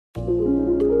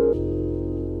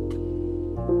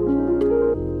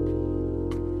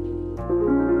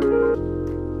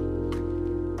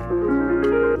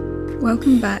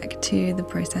Welcome back to the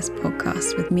Process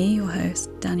Podcast with me, your host,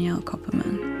 Danielle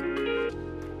Copperman.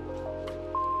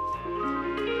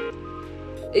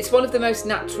 It's one of the most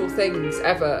natural things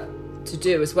ever to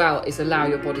do as well, is allow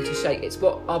your body to shake. It's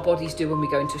what our bodies do when we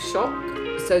go into shock,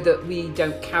 so that we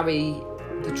don't carry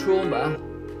the trauma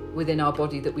within our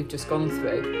body that we've just gone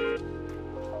through.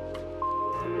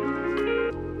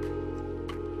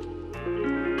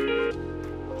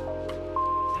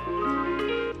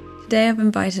 Today I've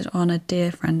invited on a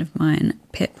dear friend of mine,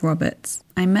 Pip Roberts.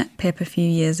 I met Pip a few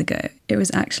years ago. It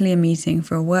was actually a meeting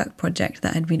for a work project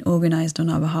that had been organised on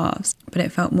our behalves, but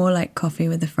it felt more like coffee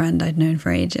with a friend I'd known for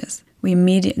ages. We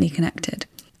immediately connected.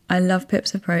 I love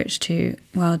Pip's approach to,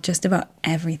 well, just about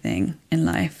everything in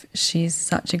life. She's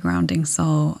such a grounding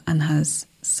soul and has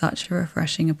such a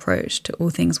refreshing approach to all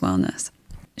things wellness.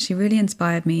 She really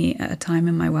inspired me at a time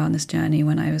in my wellness journey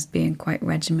when I was being quite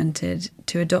regimented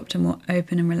to adopt a more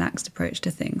open and relaxed approach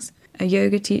to things. A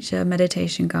yoga teacher,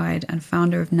 meditation guide, and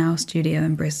founder of Now Studio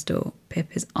in Bristol, Pip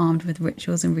is armed with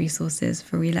rituals and resources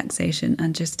for relaxation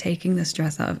and just taking the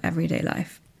stress out of everyday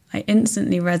life. I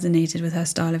instantly resonated with her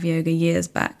style of yoga years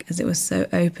back as it was so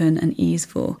open and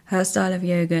easeful. Her style of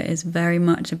yoga is very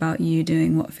much about you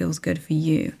doing what feels good for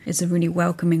you. It's a really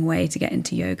welcoming way to get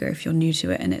into yoga if you're new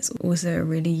to it, and it's also a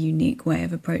really unique way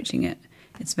of approaching it.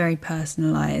 It's very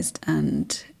personalised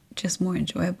and just more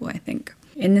enjoyable, I think.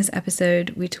 In this episode,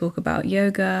 we talk about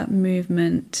yoga,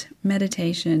 movement,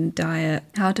 meditation, diet,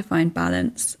 how to find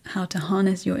balance, how to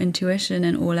harness your intuition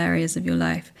in all areas of your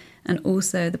life, and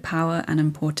also the power and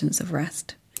importance of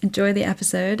rest. Enjoy the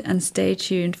episode and stay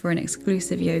tuned for an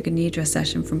exclusive Yoga Nidra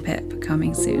session from Pip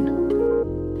coming soon.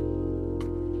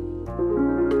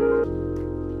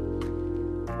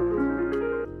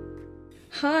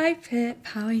 Hi Pip,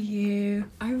 how are you?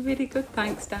 I'm really good,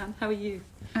 thanks, Dan. How are you?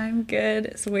 I'm good.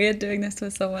 It's weird doing this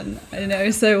with someone I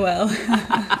know so well.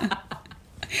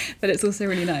 But it's also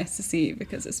really nice to see you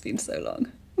because it's been so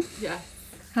long. Yeah.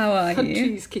 How are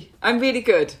you? I'm really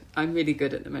good. I'm really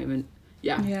good at the moment.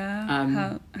 Yeah.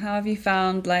 Yeah. How have you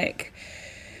found, like,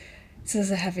 this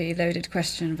is a heavy loaded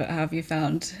question, but how have you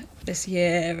found this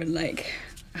year, and like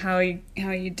how are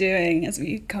you doing as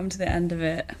we come to the end of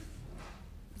it?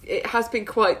 It has been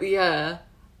quite the year.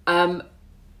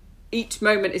 Each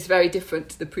moment is very different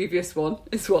to the previous one,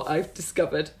 is what I've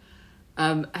discovered.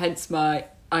 Hence my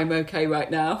I'm okay right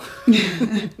now.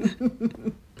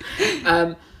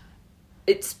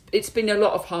 It's been a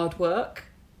lot of hard work,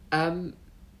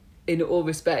 in all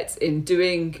respects, in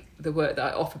doing the work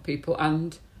that I offer people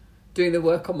and doing the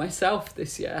work on myself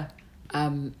this year.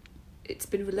 It's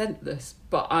been relentless,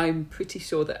 but I'm pretty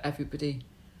sure that everybody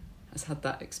has had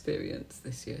that experience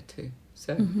this year too.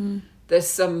 So There's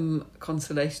some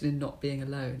consolation in not being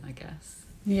alone, I guess.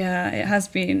 Yeah, it has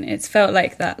been. It's felt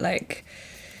like that, like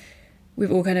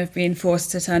we've all kind of been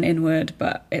forced to turn inward,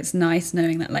 but it's nice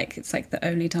knowing that, like, it's like the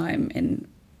only time in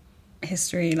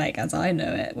history, like as I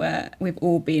know it, where we've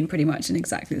all been pretty much in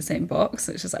exactly the same box,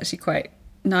 which is actually quite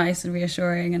nice and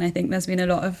reassuring. And I think there's been a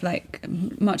lot of like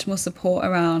much more support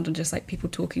around, and just like people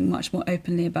talking much more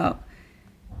openly about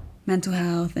mental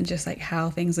health and just like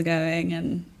how things are going,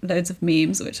 and loads of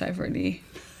memes, which I've really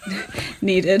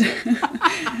needed.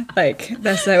 Like,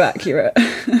 they're so accurate.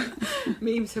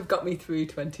 Memes have got me through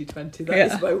 2020.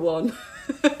 That is my one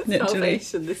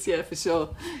salvation this year for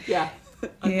sure. Yeah.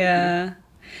 Yeah.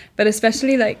 But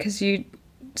especially like, because you've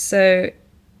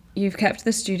kept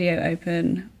the studio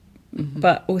open,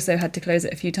 but also had to close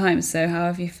it a few times. So how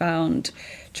have you found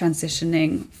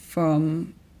transitioning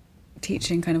from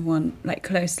teaching kind of one like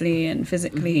closely and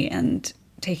physically and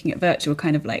taking it virtual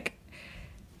kind of like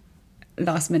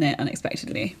last minute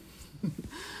unexpectedly?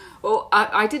 Well,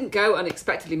 I didn't go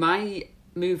unexpectedly. My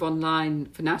move online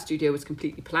for Now Studio was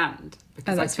completely planned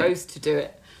because I chose to do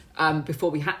it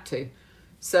before we had to.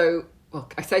 So, well,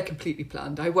 I say completely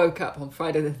planned. I woke up on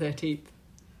Friday the 13th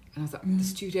and I was like, the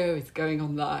studio is going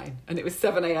online. And it was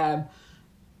 7 a.m.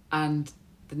 and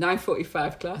the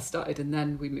 9:45 class started, and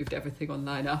then we moved everything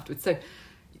online afterwards. So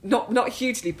not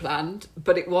hugely planned,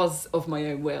 but it was of my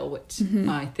own will, which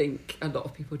I think a lot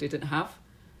of people didn't have.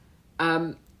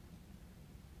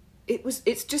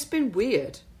 It's just been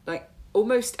weird. Like,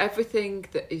 almost everything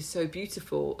that is so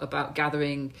beautiful about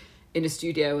gathering in a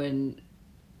studio and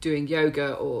doing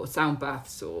yoga or sound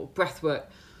baths or breath work,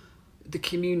 the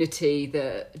community,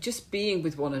 the just being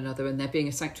with one another and there being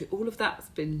a sanctuary, all of that's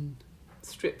been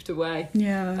stripped away.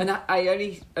 Yeah. And I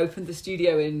only opened the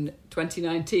studio in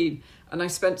 2019, and I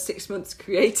spent 6 months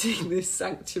creating this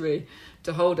sanctuary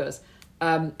to hold us.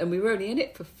 And we were only in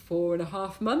it for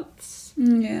 4.5 months.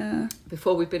 Yeah.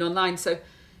 Before we've been online. So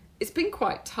it's been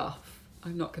quite tough.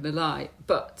 I'm not going to lie.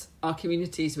 But our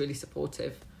community is really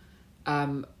supportive.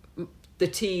 The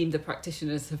team, the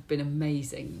practitioners have been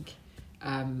amazing.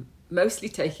 Mostly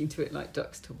taking to it like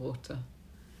ducks to water.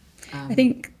 I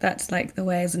think that's like the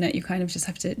way, isn't it? You kind of just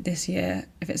have to, this year,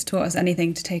 if it's taught us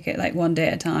anything, to take it like one day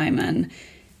at a time and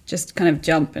just kind of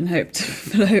jump and hope to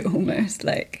float almost,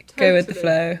 like go with the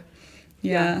flow.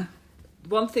 Yeah.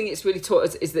 One thing it's really taught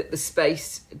us is that the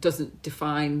space doesn't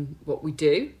define what we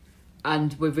do,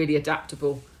 and we're really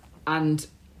adaptable, and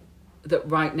that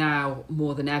right now,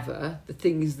 more than ever, the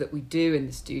things that we do in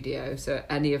the studio, so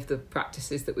any of the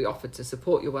practices that we offer to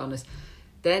support your wellness,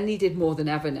 they're needed more than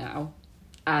ever now.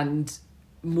 And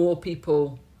more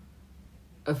people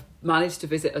have managed to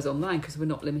visit us online because we're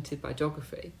not limited by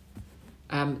geography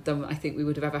than I think we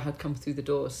would have ever had come through the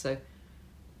doors. So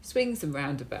swings and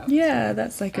roundabouts. Yeah,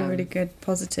 that's like a really good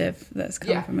positive that's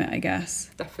come from it, I guess.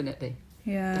 Definitely.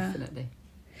 Yeah. Definitely.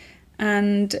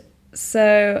 And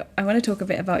so I want to talk a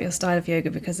bit about your style of yoga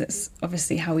because it's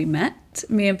obviously how we met.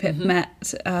 Me and Pip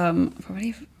met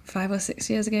probably 5 or 6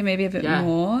 years ago, maybe a bit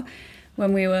more,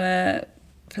 when we were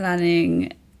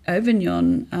planning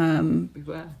Auvergne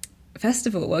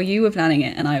festival. Well, you were planning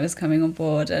it and I was coming on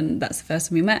board, and that's the first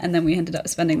time we met. And then we ended up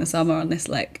spending the summer on this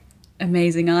like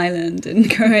amazing island in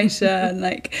Croatia and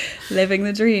like living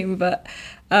the dream. But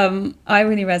I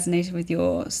really resonated with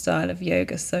your style of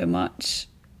yoga so much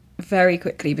very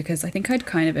quickly because I think I'd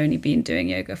kind of only been doing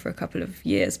yoga for a couple of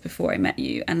years before I met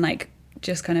you, and like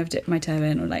just kind of dipped my toe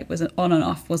in, or like was on and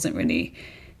off, wasn't really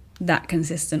that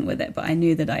consistent with it, but I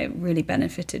knew that I really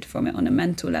benefited from it on a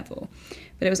mental level.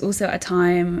 But it was also at a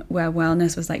time where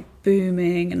wellness was like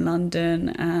booming in London,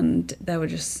 and there were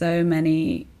just so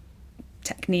many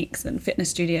techniques and fitness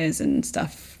studios and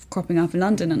stuff cropping up in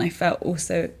London, and I felt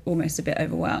also almost a bit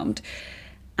overwhelmed.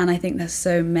 And I think there's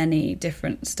so many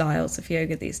different styles of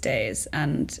yoga these days,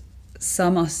 and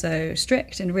some are so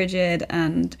strict and rigid,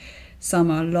 and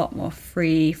some are a lot more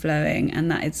free flowing,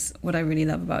 and that is what I really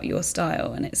love about your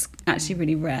style. And it's actually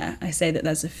really rare. I say that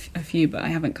there's a few, but I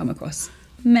haven't come across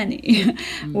many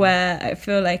where I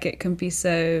feel like it can be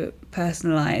so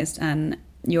personalized, and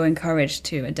you're encouraged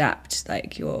to adapt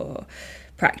like your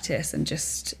practice and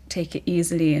just take it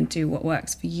easily and do what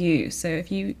works for you. So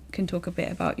if you can talk a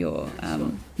bit about your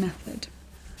method.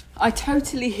 I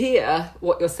totally hear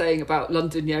what you're saying about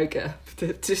London yoga,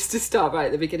 just to start right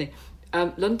at the beginning.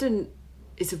 London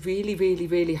is a really, really,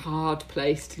 really hard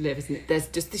place to live, isn't it? There's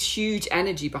just this huge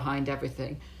energy behind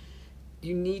everything.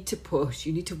 You need to push,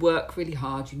 you need to work really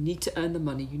hard, you need to earn the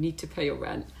money, you need to pay your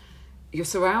rent. You're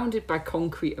surrounded by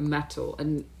concrete and metal,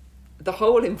 and the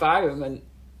whole environment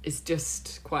is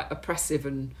just quite oppressive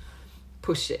and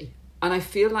pushy. And I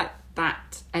feel like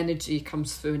that energy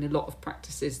comes through in a lot of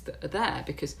practices that are there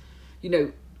because, you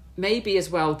know, maybe as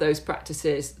well those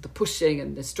practices, the pushing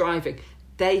and the striving,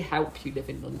 they help you live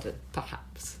in London,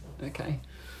 perhaps, okay?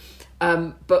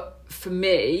 But for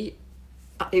me,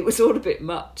 it was all a bit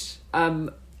much.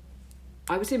 I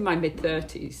was in my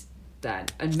mid-30s then,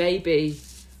 and maybe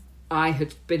I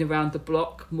had been around the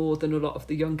block more than a lot of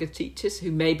the younger teachers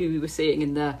who maybe we were seeing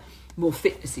in the more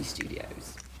fitnessy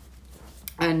studios.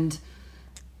 And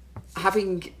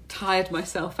having tired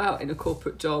myself out in a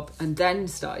corporate job and then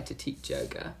started to teach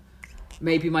yoga,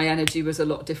 maybe my energy was a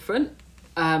lot different.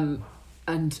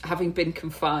 And having been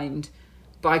confined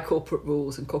by corporate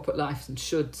rules and corporate life and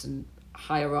shoulds and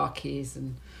hierarchies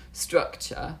and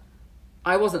structure,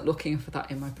 I wasn't looking for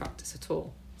that in my practice at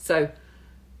all. So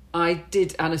I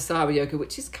did Anusara yoga,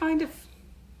 which is kind of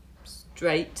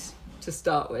straight to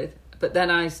start with. But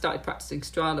then I started practicing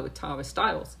Strala with Tara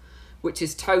Stiles, which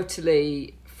is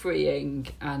totally freeing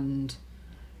and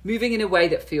moving in a way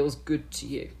that feels good to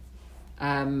you.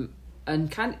 And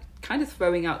kind of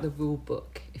throwing out the rule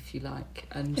book, if you like,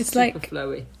 and it's super like,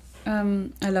 flowy.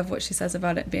 I love what she says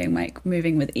about it being like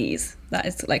moving with ease. That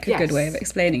is like a good way of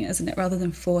explaining it, isn't it? Rather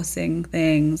than forcing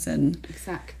things and...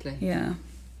 Exactly. Yeah.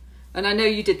 And I know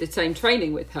you did the same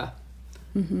training with her.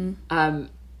 Mm-hmm. And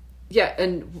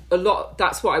a lot,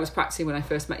 that's what I was practicing when I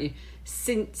first met you.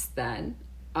 Since then,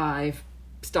 I've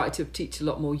started to teach a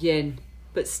lot more yin,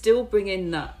 but still bring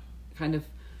in that kind of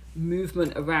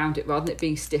movement around it rather than it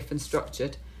being stiff and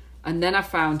structured. And then I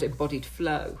found embodied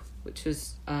flow, which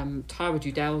was Tara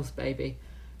Dudell's baby.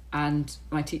 And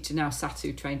my teacher now,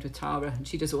 Satu, trained with Tara, and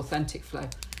she does authentic flow.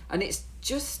 And it's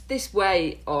just this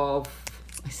way of,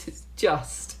 it's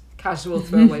just casual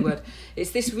throwaway word.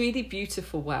 It's this really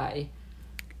beautiful way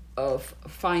of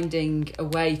finding a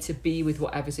way to be with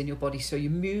whatever's in your body. So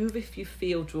you move if you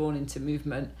feel drawn into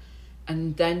movement,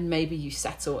 and then maybe you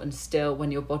settle and still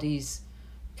when your body's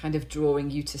kind of drawing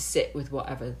you to sit with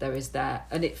whatever there is there.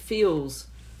 And it feels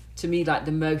to me like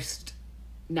the most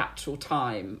natural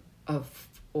time of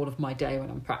all of my day when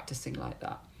I'm practicing like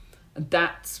that. And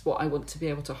that's what I want to be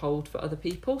able to hold for other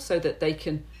people, so that they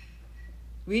can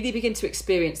really begin to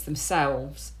experience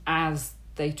themselves as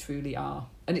they truly are.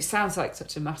 And it sounds like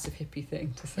such a massive hippie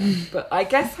thing to say, but I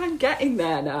guess I'm getting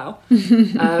there now.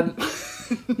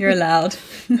 You're allowed.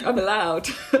 I'm allowed.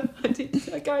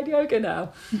 I guide yoga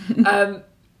now.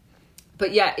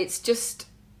 But yeah, it's just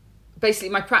basically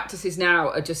my practices now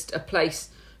are just a place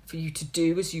for you to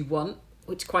do as you want,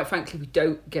 which quite frankly we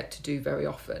don't get to do very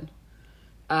often,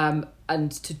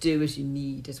 and to do as you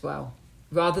need as well,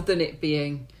 rather than it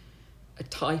being a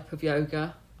type of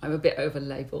yoga. I'm a bit over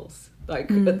labels.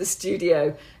 Like at the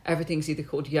studio, everything's either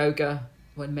called yoga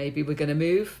when maybe we're going to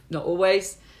move, not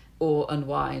always, or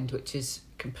unwind, which is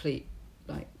complete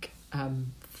like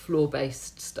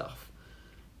floor-based stuff.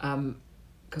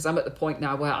 Because I'm at the point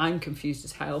now where I'm confused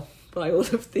as hell by all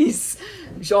of these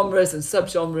genres and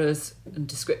subgenres and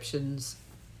descriptions,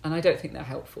 and I don't think they're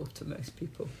helpful to most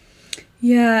people.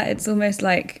 Yeah, it's almost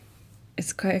like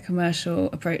it's quite a commercial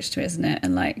approach to it, isn't it?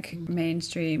 And like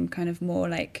mainstream, kind of more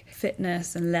like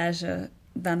fitness and leisure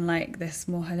than like this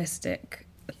more holistic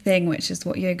thing, which is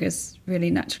what yoga's really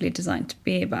naturally designed to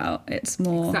be about. It's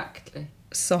more exactly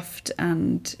soft,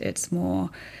 and it's more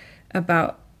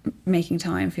about making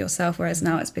time for yourself, whereas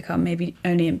now it's become, maybe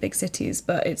only in big cities,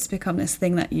 but it's become this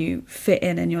thing that you fit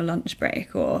in your lunch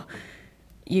break, or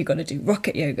you got to do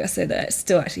rocket yoga so that it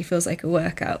still actually feels like a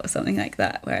workout or something like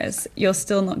that, whereas you're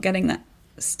still not getting that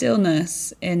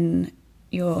stillness in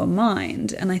your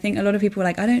mind. And I think a lot of people are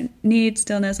like, I don't need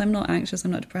stillness, I'm not anxious,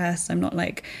 I'm not depressed, I'm not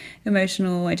like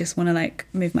emotional, I just want to like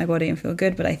move my body and feel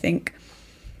good. But I think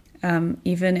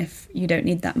even if you don't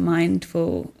need that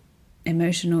mindful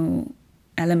emotional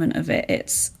element of it,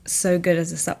 it's so good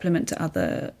as a supplement to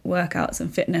other workouts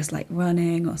and fitness, like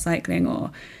running or cycling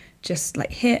or just like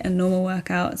HIIT and normal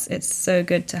workouts. It's so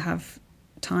good to have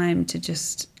time to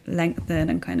just lengthen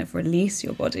and kind of release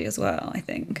your body as well, I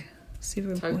think.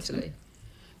 Super important. Totally.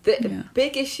 The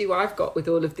big issue I've got with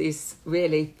all of these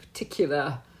really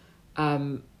particular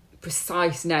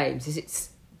precise names is it's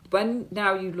when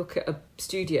now you look at a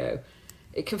studio,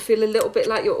 it can feel a little bit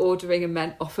like you're ordering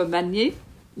off a menu.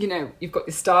 You know, you've got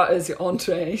your starters, your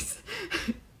entrees,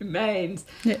 your mains.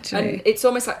 Literally. And it's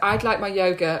almost like, I'd like my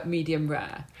yoga medium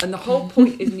rare. And the whole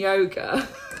point in yoga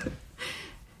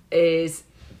is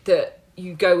that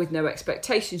you go with no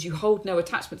expectations, you hold no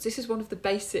attachments. This is one of the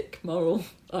basic moral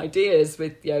ideas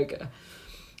with yoga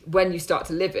when you start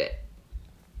to live it.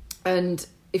 And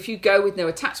if you go with no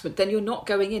attachment, then you're not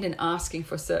going in and asking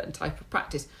for a certain type of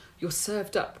practice. You're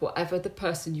served up whatever the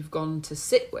person you've gone to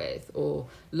sit with or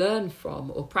learn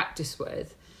from or practice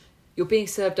with. You're being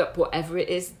served up whatever it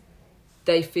is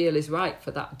they feel is right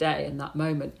for that day and that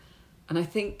moment. And I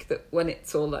think that when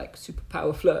it's all like super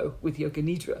power flow with Yoga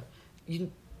Nidra,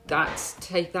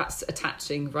 that's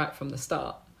attaching right from the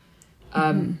start.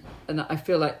 And I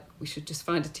feel like we should just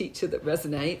find a teacher that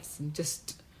resonates and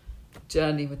just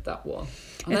journey with that one.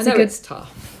 And I know it's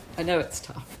tough,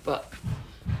 but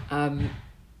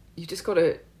you just got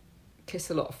to kiss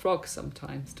a lot of frogs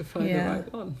sometimes to find the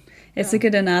right one. It's a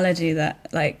good analogy that,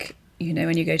 like, you know,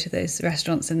 when you go to those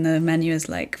restaurants and the menu is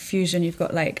like fusion, you've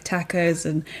got like tacos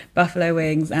and buffalo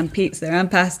wings and pizza and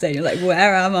pasta, and you're like,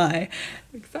 where am I?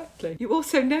 Exactly. You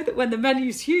also know that when the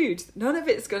menu's huge, none of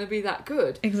it's going to be that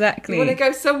good. Exactly. You want to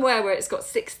go somewhere where it's got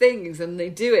 6 things and they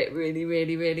do it really,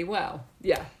 really, really well.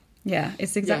 Yeah. Yeah,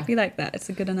 it's exactly like that. It's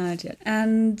a good analogy.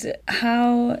 And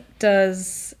how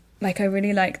does, like, I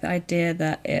really like the idea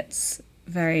that it's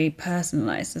very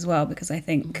personalised as well, because I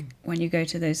think when you go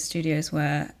to those studios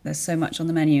where there's so much on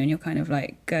the menu and you're kind of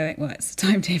like going, well, it's a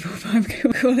timetable, but I'm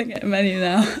calling it a menu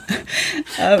now.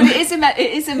 But it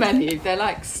is a menu. They're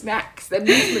like snacks. They're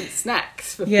movement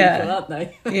snacks for people, aren't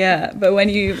they? Yeah, but when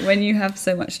you have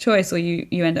so much choice, or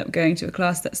you end up going to a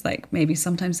class that's like, maybe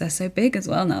sometimes they're so big as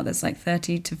well now, there's like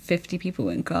 30 to 50 people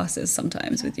in classes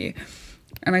sometimes with you.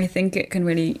 And I think you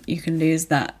can lose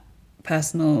that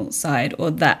personal side, or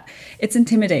that it's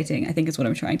intimidating, I think is what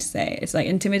I'm trying to say. It's like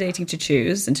intimidating to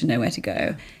choose and to know where to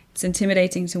go. It's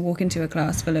intimidating to walk into a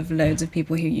class full of loads of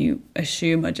people who you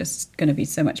assume are just going to be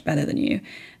so much better than you.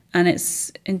 And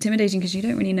it's intimidating because you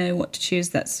don't really know what to choose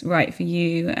that's right for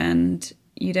you, and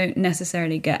you don't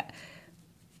necessarily get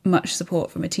much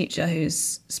support from a teacher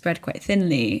who's spread quite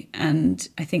thinly. And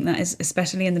I think that is,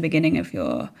 especially in the beginning of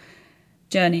your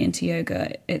journey into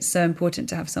yoga, it's so important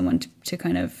to have someone to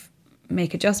kind of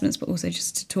make adjustments, but also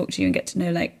just to talk to you and get to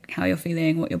know like how you're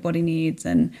feeling, what your body needs,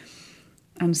 and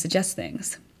suggest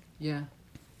things. Yeah.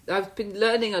 I've been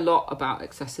learning a lot about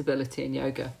accessibility in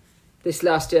yoga this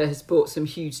last year has brought some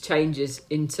huge changes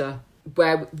into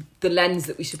where the lens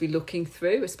that we should be looking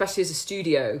through, especially as a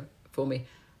studio for me.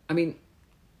 I mean,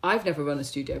 I've never run a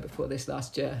studio before this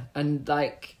last year, and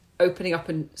like opening up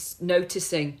and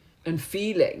noticing and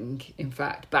feeling, in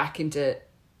fact, back into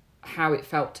how it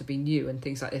felt to be new and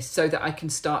things like this, so that I can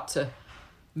start to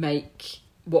make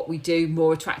what we do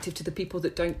more attractive to the people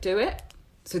that don't do it.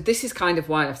 So this is kind of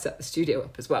why I've set the studio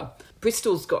up as well.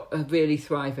 Bristol's got a really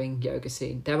thriving yoga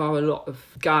scene. There are a lot of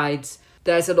guides,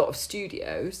 there's a lot of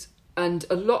studios, and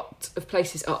a lot of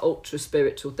places are ultra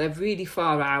spiritual. They're really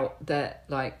far out. They're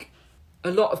like, a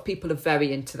lot of people are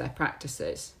very into their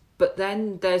practices. But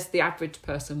then there's the average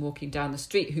person walking down the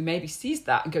street who maybe sees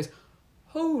that and goes,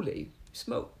 holy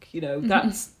smoke, you know,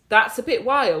 that's a bit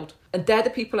wild. And they're the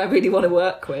people I really want to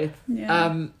work with.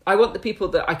 Yeah. I want the people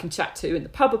that I can chat to in the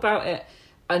pub about it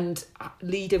and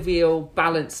lead a real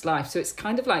balanced life. So it's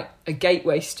kind of like a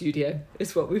gateway studio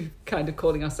is what we're kind of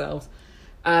calling ourselves.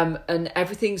 And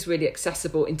everything's really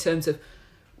accessible in terms of,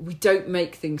 we don't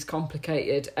make things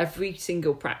complicated. Every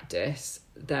single practice,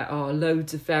 there are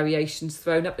loads of variations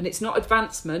thrown up, and it's not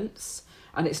advancements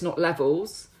and it's not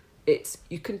levels. It's,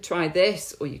 you can try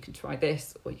this, or you can try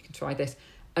this, or you can try this.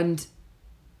 And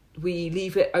we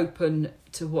leave it open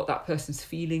to what that person's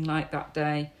feeling like that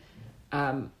day,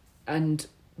 and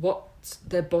what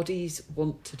their bodies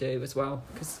want to do as well,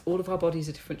 because all of our bodies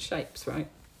are different shapes, right?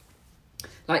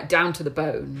 Like down to the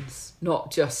bones,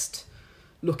 not just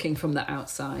looking from the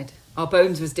outside. Our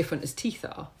bones are as different as teeth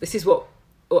are. This is what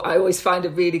I always find a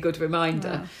really good reminder.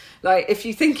 Wow. Like if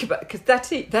you think about, because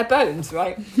they're bones,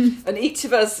 right? And each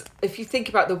of us, if you think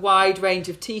about the wide range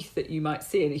of teeth that you might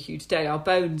see in a huge day, our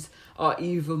bones are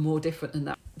even more different than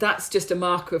that. That's just a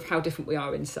marker of how different we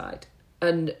are inside.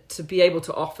 And to be able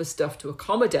to offer stuff to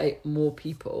accommodate more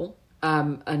people,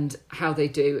 and how they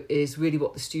do, is really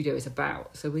what the studio is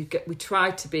about. So we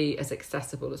try to be as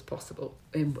accessible as possible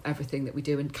in everything that we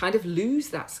do, and kind of lose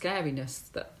that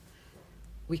scariness that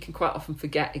we can quite often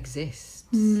forget exists.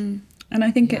 And I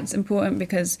think it's important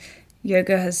because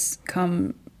yoga has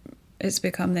it's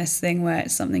become this thing where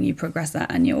it's something you progress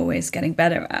at and you're always getting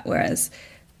better at. Whereas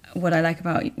what I like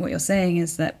about what you're saying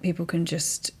is that people can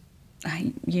just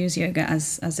use yoga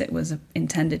as it was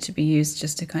intended to be used,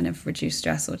 just to kind of reduce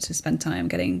stress or to spend time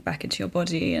getting back into your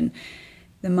body. And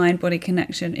the mind-body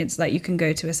connection, it's like you can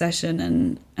go to a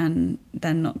session and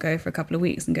then not go for a couple of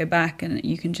weeks and go back, and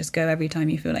you can just go every time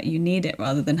you feel like you need it,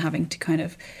 rather than having to kind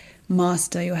of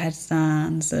master your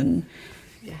headstands and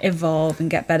evolve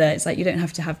and get better. It's like you don't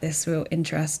have to have this real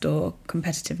interest or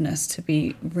competitiveness to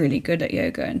be really good at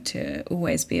yoga and to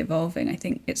always be evolving. I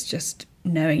think it's just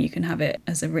knowing you can have it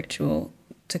as a ritual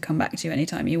to come back to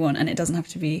anytime you want, and it doesn't have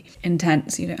to be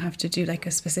intense. You don't have to do like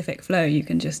a specific flow. You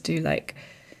can just do like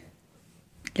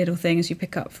little things you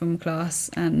pick up from class,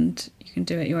 and you can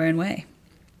do it your own way.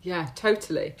 Yeah,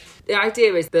 totally. The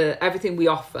idea is that everything we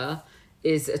offer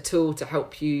is a tool to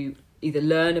help you either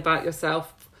learn about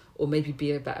yourself or maybe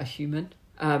be a better human,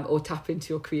 or tap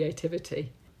into your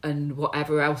creativity and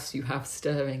whatever else you have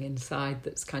stirring inside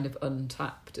that's kind of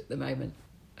untapped at the moment.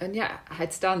 And yeah,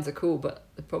 headstands are cool, but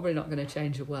they're probably not going to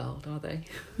change the world, are they?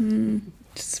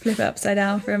 Just flip it upside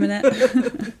down for a minute.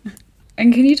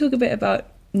 And can you talk a bit about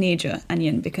Nidra,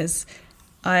 Anyan? Because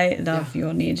I love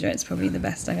your Nidra. It's probably the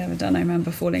best I've ever done. I remember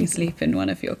falling asleep in one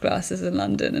of your classes in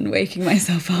London and waking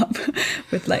myself up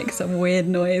with like some weird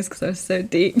noise because I was so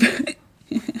deep.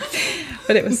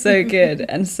 But it was so good.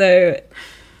 And so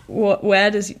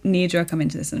where does Nidra come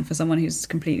into this? And for someone who's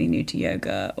completely new to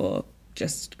yoga or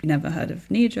just never heard of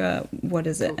Nidra, what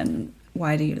is it and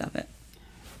why do you love it?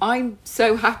 I'm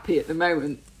so happy at the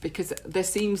moment because there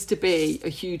seems to be a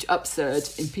huge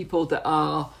upsurge in people that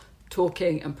are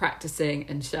talking and practicing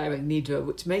and sharing Nidra,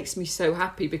 which makes me so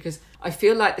happy because I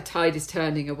feel like the tide is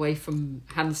turning away from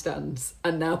handstands,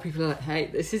 and now people are like, hey,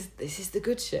 this is the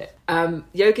good shit.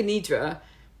 Yoga Nidra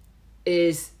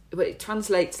it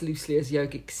translates loosely as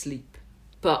yogic sleep,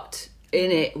 but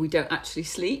in it we don't actually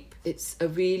sleep. It's a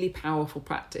really powerful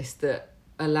practice that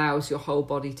allows your whole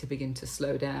body to begin to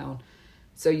slow down.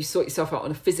 So you sort yourself out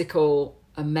on a physical,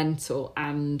 a mental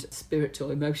and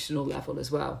spiritual, emotional level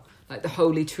as well. Like the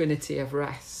holy trinity of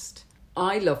rest.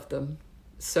 I love them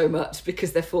so much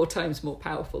because they're 4 times more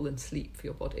powerful than sleep for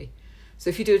your body. So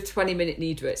if you do a 20-minute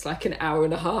Nidra, it's like an hour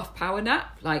and a half power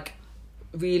nap, like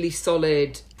really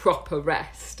solid, proper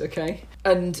rest, okay?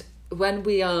 And when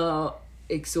we are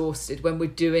exhausted, when we're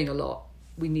doing a lot,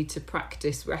 we need to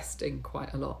practice resting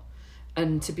quite a lot.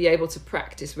 And to be able to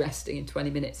practice resting in 20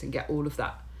 minutes and get all of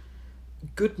that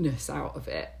goodness out of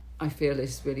it, I feel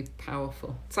is really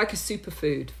powerful. It's like a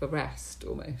superfood for rest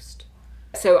almost.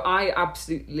 So I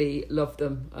absolutely love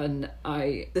them, and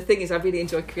the thing is I really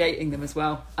enjoy creating them as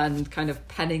well and kind of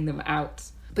penning them out.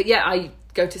 But yeah, I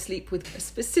go to sleep with a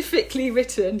specifically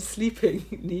written sleeping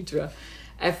nidra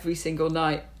every single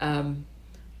night.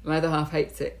 My other half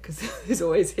hates it because there's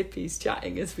always hippies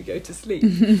chatting as we go to sleep.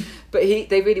 But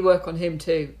they really work on him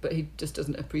too, but he just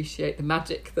doesn't appreciate the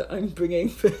magic that I'm bringing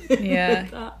for him.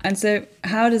 Yeah. And so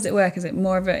how does it work? Is it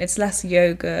more of it's less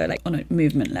yoga, like on a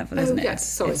movement level, isn't it? Yes,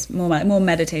 sorry. It's more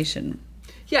meditation.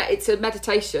 Yeah, it's a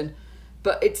meditation,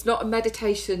 but it's not a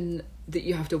meditation that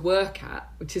you have to work at,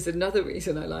 which is another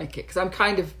reason I like it. Because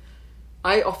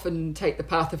I often take the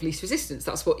path of least resistance.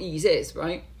 That's what ease is,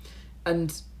 right?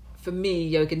 And for me,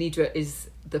 Yoga Nidra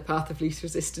is the path of least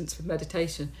resistance with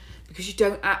meditation, because you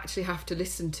don't actually have to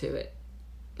listen to it.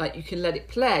 Like, you can let it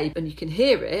play and you can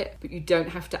hear it, but you don't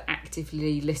have to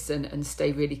actively listen and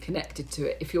stay really connected to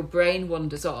it. If your brain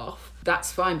wanders off,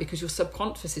 that's fine, because your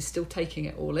subconscious is still taking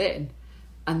it all in,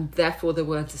 and therefore the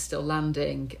words are still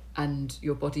landing and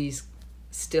your body's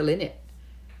still in it.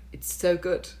 It's so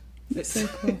good. It's so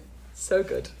cool. So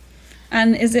good.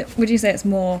 And would you say it's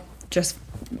more just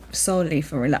solely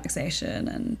for relaxation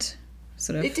and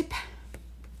sort of... It depends.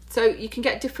 So you can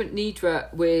get different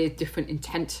nidra with different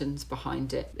intentions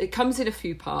behind it. It comes in a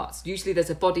few parts. Usually there's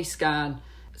a body scan,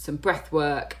 some breath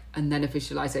work, and then a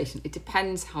visualization. It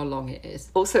depends how long it is.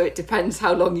 Also, it depends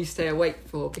how long you stay awake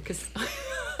for, because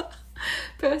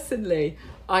personally,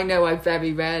 I know I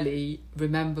very rarely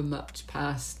remember much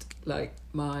past like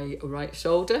my right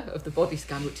shoulder of the body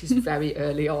scan, which is very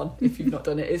early on. If you've not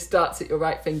done it, it starts at your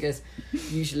right fingers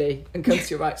usually and comes to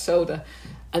your right shoulder,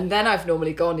 and then I've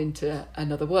normally gone into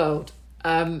another world.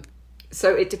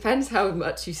 So it depends how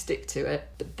much you stick to it,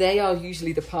 but they are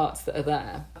usually the parts that are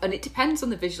there. And it depends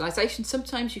on the visualization.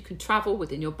 Sometimes you can travel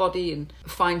within your body and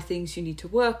find things you need to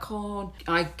work on.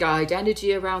 I guide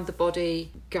energy around the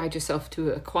body, guide yourself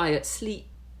to a quiet sleep.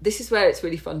 This is where it's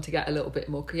really fun to get a little bit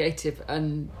more creative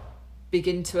and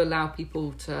begin to allow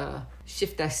people to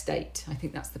shift their state. I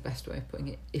think that's the best way of putting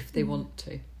it, if they want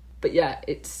to. But yeah,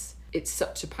 it's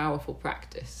such a powerful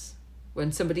practice.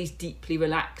 When somebody's deeply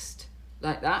relaxed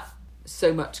like that,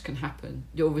 so much can happen.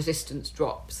 Your resistance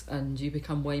drops and you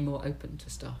become way more open to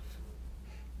stuff.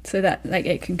 So that like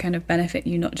it can kind of benefit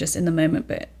you not just in the moment,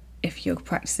 but if you're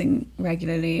practicing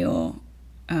regularly or...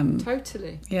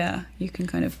 Totally. Yeah, you can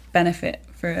kind of benefit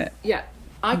for it. Yeah.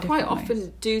 I quite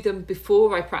often do them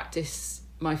before I practice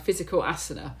my physical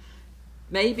asana.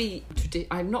 Maybe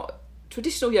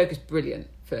traditional yoga is brilliant,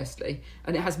 firstly,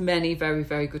 and it has many very,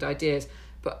 very good ideas.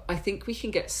 But I think we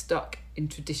can get stuck in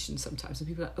tradition sometimes, and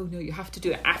people are like, "Oh no, you have to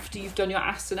do it after you've done your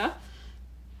asana."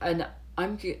 And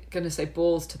I'm going to say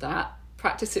balls to that.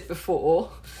 Practice it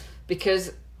before,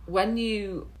 because when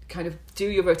you kind of do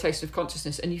your rotation of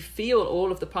consciousness and you feel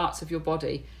all of the parts of your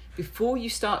body before you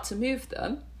start to move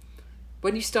them.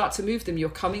 When you start to move them, you're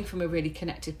coming from a really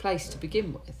connected place to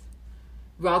begin with.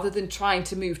 Rather than trying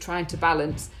to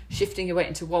balance, shifting your weight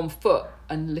into one foot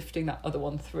and lifting that other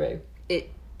one through.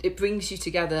 It brings you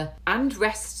together and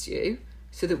rests you,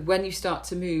 so that when you start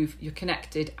to move, you're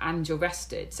connected and you're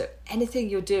rested. So anything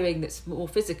you're doing that's more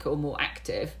physical, more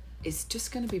active, is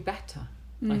just going to be better,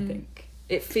 I think.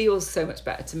 It feels so much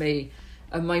better to me.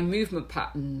 And my movement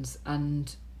patterns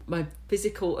and my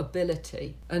physical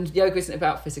ability, and yoga isn't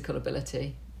about physical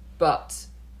ability, but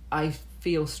I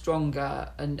feel stronger,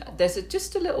 and there's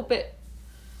just a little bit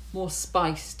more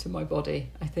spice to my body,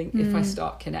 I think, if I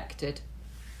start connected.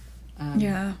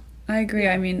 Yeah, I agree.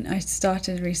 I mean, I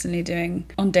started recently doing,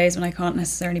 on days when I can't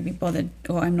necessarily be bothered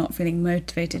or I'm not feeling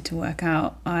motivated to work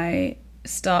out, I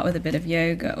start with a bit of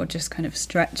yoga or just kind of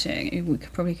stretching. We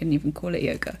probably couldn't even call it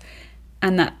yoga.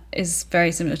 And that is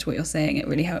very similar to what you're saying. It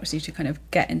really helps you to kind of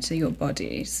get into your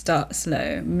body, start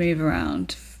slow, move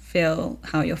around, feel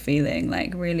how you're feeling,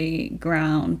 like really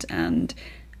ground. And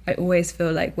I always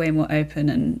feel like way more open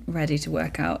and ready to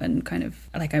work out, and kind of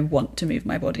like I want to move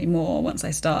my body more once I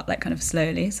start, like kind of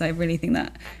slowly. So I really think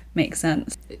that makes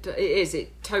sense.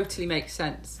 It totally makes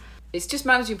sense. It's just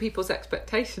managing people's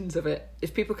expectations of it.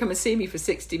 If people come and see me for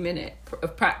 60 minutes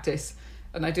of practice,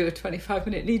 and I do a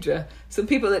 25-minute nidra, some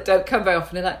people that don't come very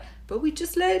often are like, but we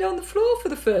just laid on the floor for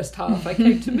the first half. I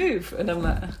came to move. And I'm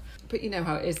like, but you know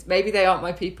how it is. Maybe they aren't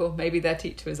my people. Maybe their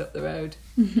teacher is up the road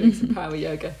doing some power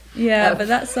yoga. Yeah, but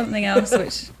that's something else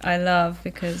which I love,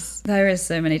 because there is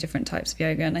so many different types of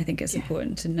yoga, and I think it's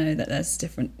important to know that there's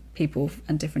different people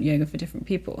and different yoga for different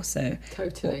people. So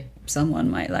totally, what someone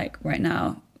might like right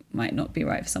now might not be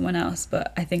right for someone else.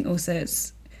 But I think also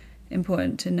it's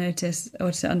important to notice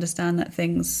or to understand that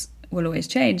things will always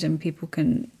change, and people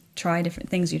can try different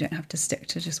things. You don't have to stick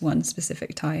to just one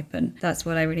specific type. And that's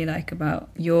what I really like about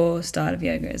your style of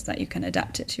yoga, is that you can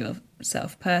adapt it to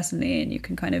yourself personally, and you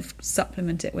can kind of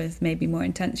supplement it with maybe more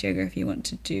intense yoga if you want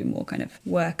to do more kind of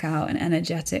workout and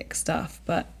energetic stuff.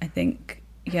 But I think,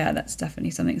 yeah, that's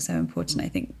definitely something so important. I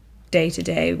think day to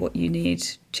day what you need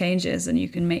changes, and you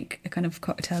can make a kind of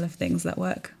cocktail of things that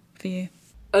work for you.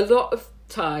 A lot of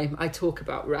time I talk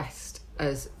about rest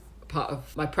as part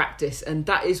of my practice, and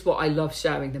that is what I love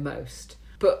sharing the most.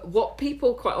 But what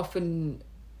people quite often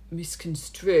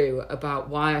misconstrue about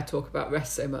why I talk about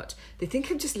rest so much, they think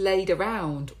I'm just laid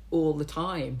around all the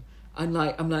time. I'm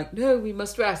like, no, we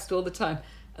must rest all the time.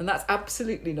 And that's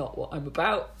absolutely not what I'm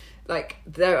about. Like,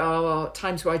 there are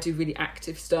times where I do really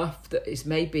active stuff that is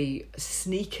maybe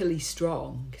sneakily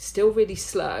strong, still really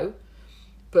slow,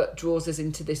 but draws us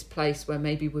into this place where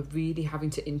maybe we're really having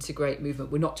to integrate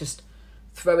movement. We're not just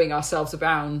throwing ourselves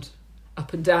around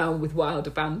up and down with wild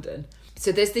abandon.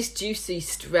 So there's this juicy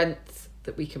strength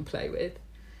that we can play with.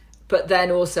 But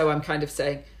then also I'm kind of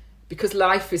saying, because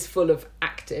life is full of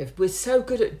active, we're so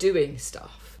good at doing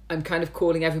stuff. I'm kind of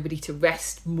calling everybody to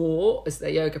rest more as their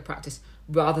yoga practice,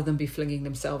 rather than be flinging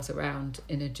themselves around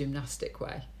in a gymnastic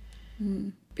way.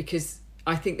 Because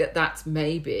I think that that's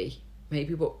maybe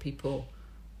what people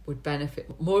would benefit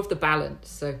more of, the balance.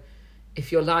 So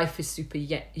if your life is super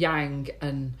yang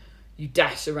and you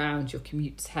dash around, your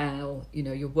commute's hell, you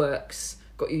know, your work's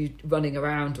got you running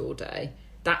around all day,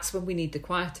 that's when we need the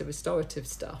quieter restorative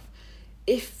stuff.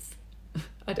 If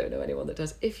I don't know anyone that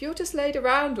does, if you're just laid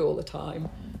around all the time,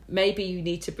 maybe you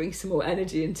need to bring some more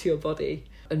energy into your body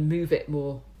and move it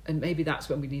more, and maybe that's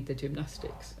when we need the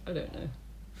gymnastics. I don't know.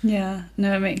 Yeah,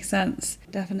 no, it makes sense,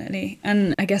 definitely.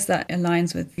 And I guess that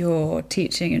aligns with your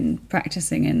teaching and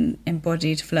practicing in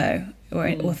embodied flow, or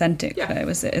authentic flow.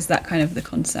 Is that kind of the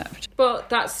concept? Well,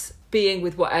 that's being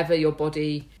with whatever your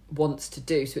body wants to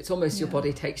do. So it's almost your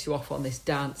body takes you off on this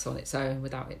dance on its own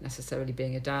without it necessarily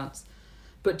being a dance.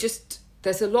 But just,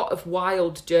 there's a lot of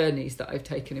wild journeys that I've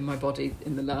taken in my body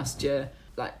in the last year,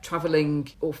 like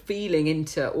travelling or feeling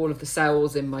into all of the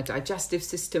cells in my digestive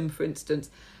system, for instance.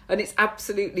 And it's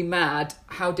absolutely mad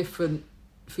how different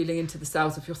feeling into the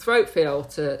cells of your throat feel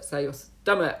to, say, your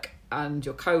stomach and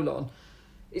your colon.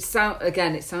 It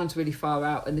sounds really far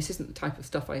out, and this isn't the type of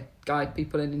stuff I guide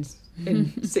people in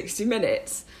 60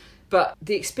 minutes. But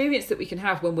the experience that we can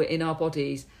have when we're in our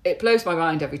bodies, it blows my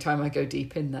mind every time I go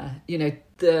deep in there. You know,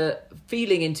 the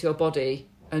feeling into your body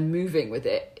and moving with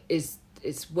it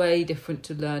it's way different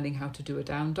to learning how to do a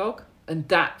down dog. And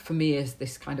that, for me, is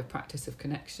this kind of practice of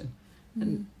connection.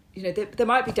 And, you know, there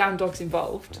might be down dogs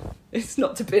involved. It's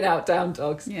not to bin out down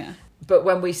dogs. Yeah. But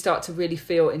when we start to really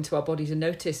feel into our bodies and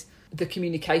notice the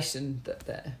communication that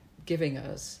they're giving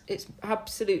us, it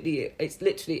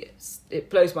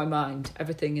blows my mind.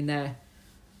 Everything in there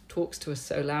talks to us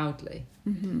so loudly.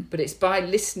 But it's by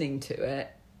listening to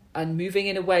it and moving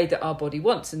in a way that our body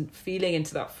wants and feeling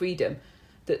into that freedom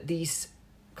that these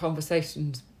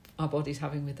conversations our body's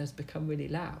having with us become really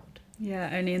loud. Yeah,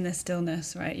 only in the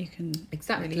stillness, right? You can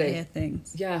really hear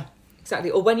things. Yeah, exactly.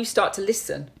 Or when you start to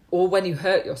listen, or when you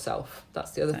hurt yourself.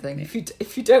 That's the other thing.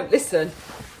 If you don't listen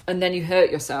and then you hurt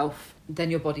yourself,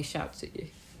 then your body shouts at you.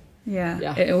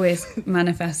 Yeah. It always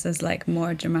manifests as like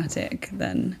more dramatic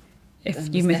than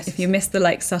if you miss the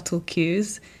like subtle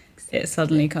cues. Exactly. It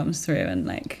suddenly comes through and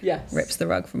rips the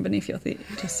rug from beneath your feet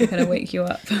just to kind of wake you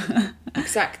up.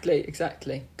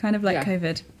 Exactly. Kind of like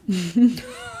COVID.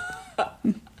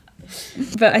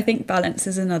 But I think balance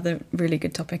is another really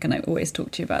good topic, and I always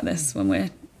talk to you about this when we're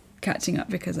catching up,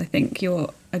 because I think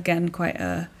you're, again, quite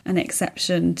an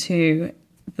exception to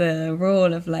the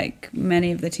rule of like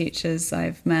many of the teachers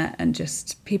I've met and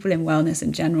just people in wellness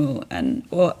in general, and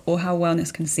or how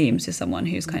wellness can seem to someone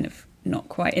who's kind of not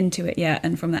quite into it yet,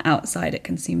 and from the outside it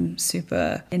can seem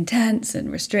super intense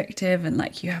and restrictive, and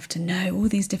like you have to know all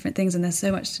these different things, and there's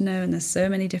so much to know, and there's so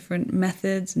many different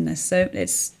methods, and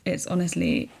it's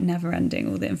honestly never ending,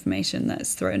 all the information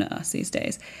that's thrown at us these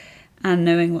days. And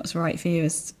knowing what's right for you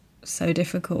is so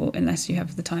difficult unless you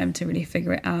have the time to really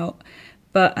figure it out.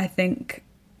 But I think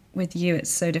with you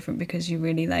it's so different because you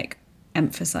really like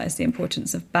emphasize the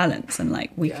importance of balance, and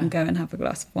like we can go and have a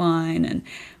glass of wine and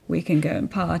we can go and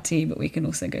party, but we can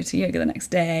also go to yoga the next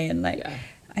day, and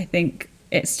I think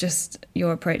it's just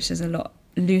your approach is a lot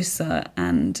looser.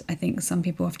 And I think some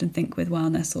people often think with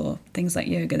wellness or things like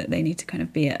yoga that they need to kind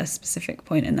of be at a specific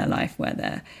point in their life where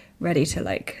they're ready to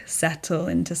like settle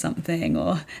into something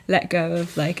or let go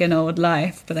of like an old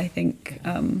life. But I think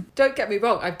don't get me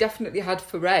wrong, I've definitely had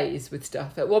forays with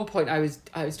stuff. At one point I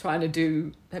was trying to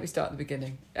do, let me start at the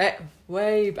beginning,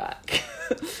 way back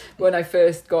when I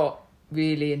first got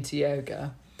really into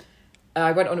yoga.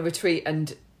 I went on a retreat,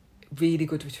 and really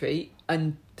good retreat,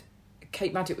 and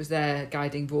Kate Magic was there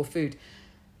guiding raw food,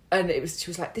 and she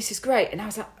was like, this is great, and I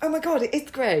was like, oh my god, it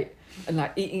is great, and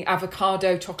like eating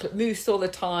avocado chocolate mousse all the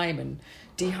time and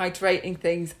dehydrating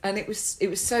things, and it was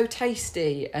so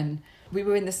tasty, and we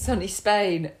were in the sunny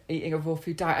Spain eating a raw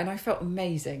food diet, and I felt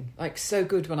amazing, like so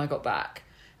good when I got back.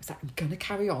 I was like, I'm gonna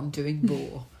carry on doing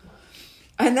raw.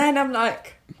 And then I'm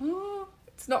like,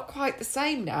 it's not quite the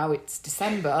same now. It's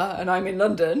December and I'm in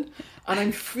London and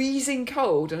I'm freezing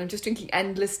cold and I'm just drinking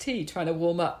endless tea trying to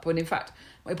warm up, when in fact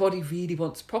my body really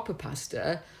wants proper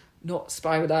pasta, not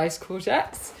spiralised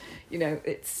courgettes.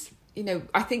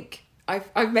 I think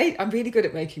I'm really good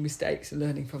at making mistakes and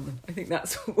learning from them. I think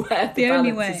that's where the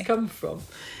balance has come from.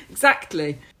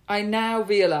 Exactly. I now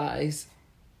realise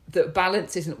that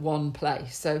balance isn't one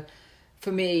place. So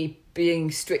for me,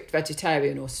 being strict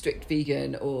vegetarian or strict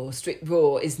vegan or strict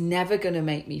raw is never going to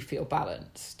make me feel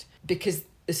balanced, because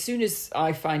as soon as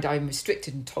I find I'm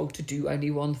restricted and told to do only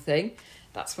one thing,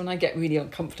 that's when I get really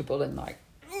uncomfortable and like,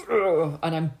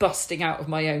 and I'm busting out of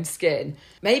my own skin.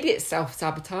 Maybe it's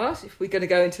self-sabotage if we're going to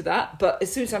go into that, but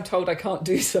as soon as I'm told I can't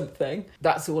do something,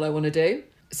 that's all I want to do.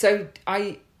 So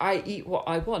I eat what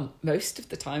I want. Most of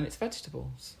the time it's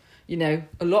vegetables. A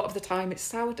lot of the time it's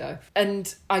sourdough.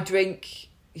 And I drink,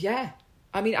 I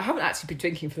haven't actually been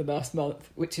drinking for the last month,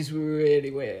 which is really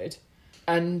weird.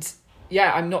 And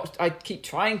I keep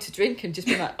trying to drink and just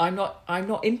be like, I'm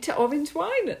not into orange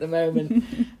wine at the moment,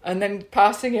 and then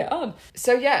passing it on.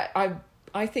 So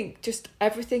I think just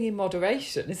everything in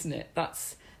moderation, isn't it?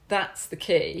 That's the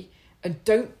key. And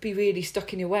don't be really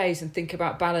stuck in your ways and think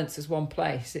about balance as one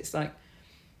place. It's like,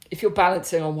 if you're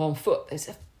balancing on one foot,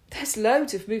 there's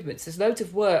loads of movements, there's loads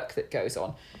of work that goes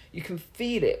on. You can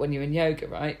feel it when you're in yoga,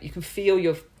 right? You can feel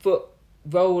your foot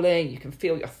rolling, you can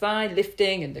feel your thigh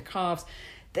lifting and the calves.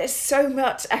 There's so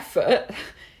much effort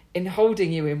in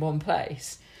holding you in one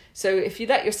place. So if you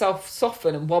let yourself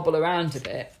soften and wobble around a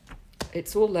bit,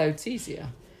 it's all loads easier.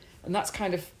 And that's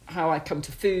kind of how I come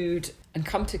to food and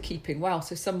come to keeping well.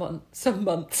 So some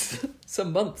months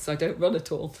I don't run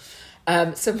at all.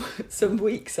 Some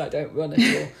weeks I don't run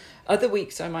at all. Other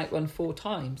weeks I might run 4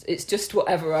 times. It's just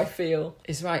whatever I feel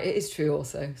is right. It is true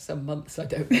also. Some months I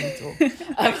don't run at all.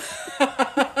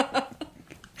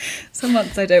 Some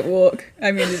months I don't walk.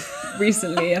 I mean,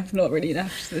 recently I've not really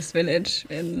left this village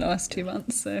in the last 2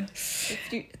 months. So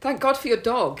thank God for your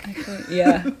dog.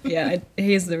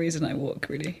 He's the reason I walk,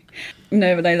 really.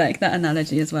 No, but I like that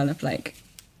analogy as well of like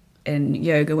in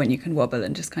yoga when you can wobble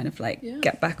and just kind of like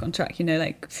get back on track.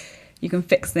 Like you can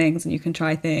fix things and you can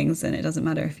try things, and it doesn't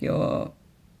matter if you're...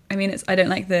 I don't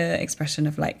like the expression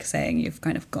of like saying you've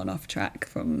kind of gone off track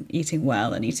from eating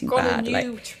well and eating bad. Got a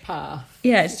new path.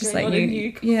 Yeah, it's just like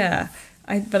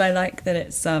but I like that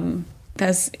it's I'm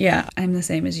the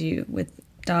same as you with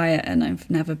diet, and I've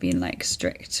never been like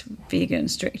strict vegan,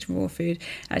 strict raw food.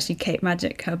 Actually, Kate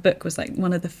Magic, her book was like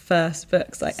one of the first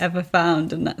books I ever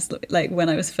found, and that's like when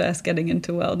I was first getting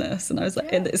into wellness, and I was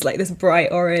like, it's like this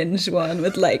bright orange one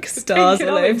with like stars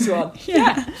all over one.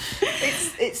 Yeah.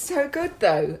 It's so good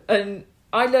though, and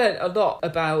I learned a lot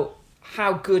about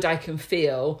how good I can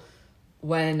feel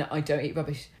when I don't eat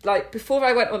rubbish. Like before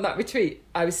I went on that retreat,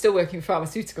 I was still working in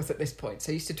pharmaceuticals at this point,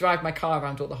 so I used to drive my car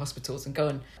around all the hospitals and go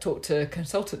and talk to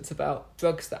consultants about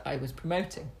drugs that I was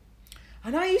promoting.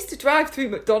 And I used to drive through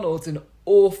McDonald's an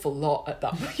awful lot at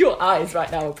that. Your eyes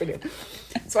right now are brilliant.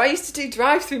 So I used to do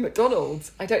drive-through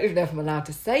McDonald's. I don't even know if I'm allowed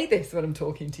to say this when I'm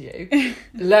talking to you.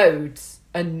 Loads.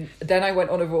 And then I went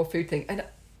on a raw food thing. And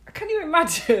can you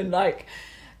imagine like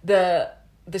the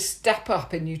step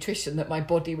up in nutrition that my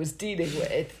body was dealing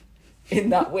with in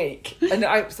that week? And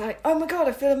I was like, oh my God,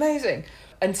 I feel amazing.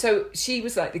 And so she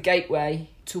was like the gateway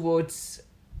towards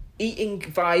eating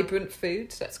vibrant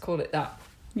foods, let's call it that.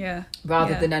 Yeah.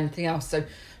 Rather than anything else. So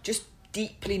just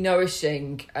deeply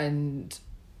nourishing and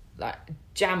like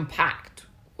jam-packed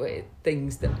with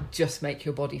things that just make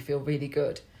your body feel really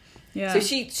good. Yeah. So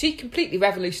she completely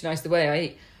revolutionised the way I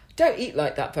eat. I don't eat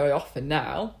like that very often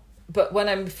now. But when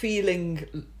I'm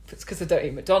feeling... It's because I don't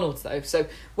eat McDonald's, though. So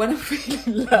when I'm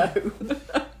feeling low...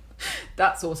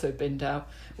 that's also binned out.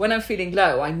 When I'm feeling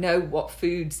low, I know what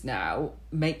foods now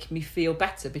make me feel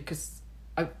better, because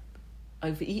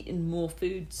I've eaten more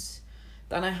foods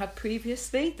than I had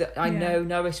previously that I know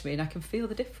nourish me, and I can feel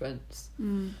the difference.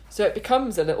 Mm. So it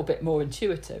becomes a little bit more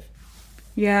intuitive.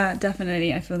 Yeah,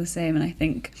 definitely. I feel the same. And I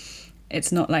think...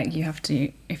 it's not like you have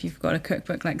to, if you've got a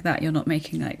cookbook like that, you're not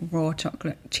making like raw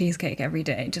chocolate cheesecake every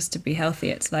day just to be healthy.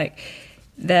 It's like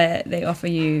they offer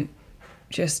you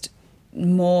just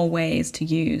more ways to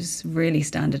use really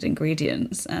standard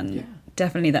ingredients and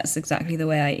definitely that's exactly the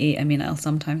way I eat. I mean, I'll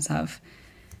sometimes have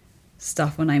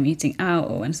stuff when I'm eating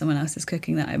out or when someone else is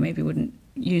cooking that I maybe wouldn't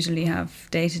usually have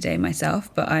day to day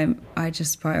myself, but I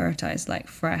just prioritize like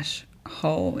fresh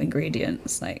whole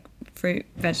ingredients like fruit,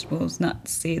 vegetables,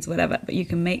 nuts, seeds, whatever, but you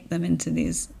can make them into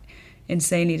these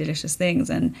insanely delicious things,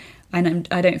 and I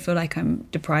don't feel like I'm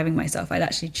depriving myself. I'd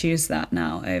actually choose that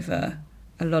now over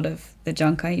a lot of the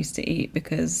junk I used to eat,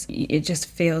 because it just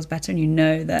feels better and you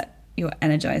know that you're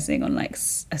energizing on like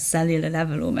a cellular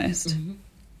level almost. Mm-hmm.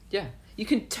 Yeah, you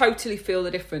can totally feel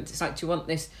the difference. It's like, do you want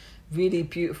this really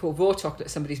beautiful raw chocolate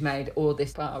somebody's made or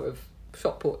this bar of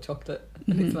shop bought chocolate?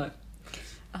 And it's like,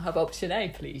 I'll have option A,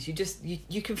 please.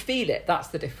 You can feel it. That's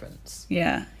the difference.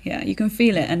 Yeah, you can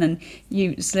feel it, and then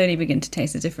you slowly begin to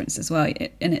taste the difference as well.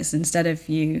 And it's, instead of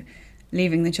you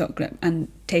leaving the chocolate and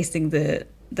tasting the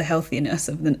healthiness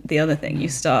of the other thing, you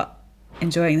start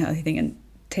enjoying the healthy thing and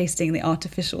tasting the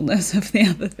artificialness of the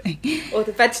other thing. Or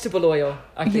the vegetable oil,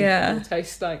 I think it will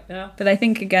taste like now. But I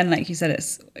think, again, like you said,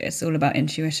 it's all about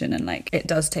intuition, and like it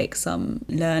does take some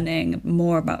learning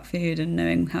more about food and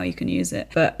knowing how you can use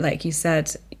it. But like you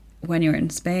said, when you're in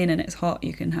Spain and it's hot,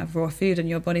 you can have raw food and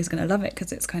your body's going to love it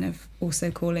because it's kind of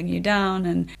also cooling you down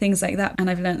and things like that. And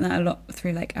I've learned that a lot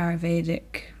through like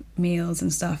Ayurvedic meals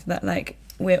and stuff, that like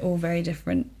we're all very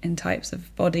different in types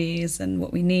of bodies and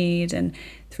what we need, and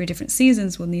through different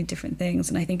seasons we'll need different things.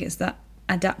 And I think it's that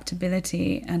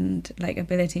adaptability and like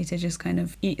ability to just kind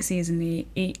of eat seasonally,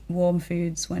 eat warm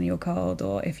foods when you're cold,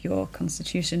 or if your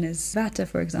constitution is Vata,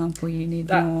 for example, you need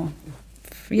more.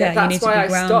 Yeah, you need to be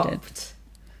grounded.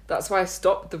 That's why I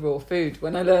stopped the raw food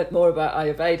when I learned more about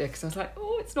Ayurveda, because I was like,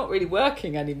 oh, it's not really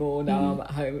working anymore now I'm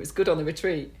at home. It was good on the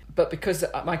retreat. But because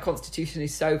my constitution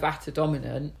is so Vata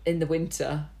dominant, in the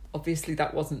winter, obviously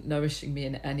that wasn't nourishing me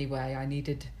in any way. I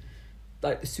needed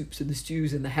like the soups and the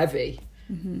stews and the heavy,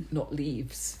 not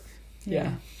leaves.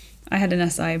 Yeah. I had an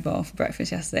acai bowl for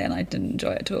breakfast yesterday and I didn't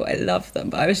enjoy it at all. I love them,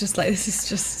 but I was just like, this is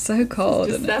just so cold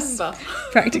and it's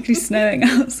practically snowing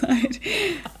outside.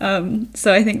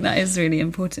 So I think that is really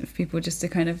important for people, just to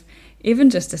kind of, even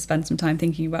just to spend some time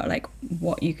thinking about like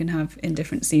what you can have in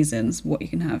different seasons, what you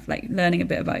can have, like learning a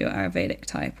bit about your Ayurvedic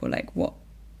type, or like what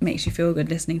makes you feel good,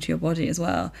 listening to your body as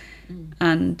well,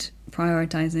 and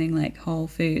prioritizing like whole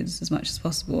foods as much as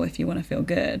possible if you want to feel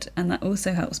good. And that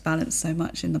also helps balance so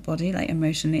much in the body, like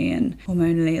emotionally and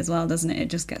hormonally as well, doesn't it? It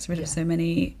just gets rid of so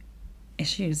many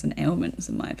issues and ailments,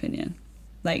 in my opinion,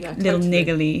 like little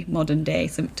niggly modern day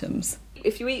symptoms.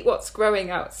 If you eat what's growing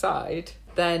outside,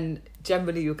 then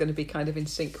generally you're going to be kind of in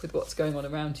sync with what's going on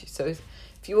around you. So if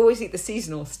you always eat the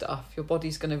seasonal stuff, your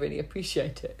body's going to really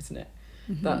appreciate it, isn't it?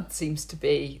 That seems to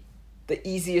be the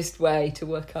easiest way to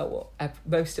work out what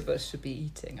most of us should be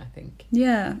eating, I think.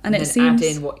 Yeah, and it then seems,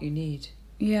 add in what you need.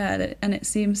 Yeah, and it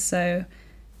seems so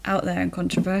out there and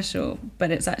controversial,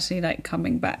 but it's actually like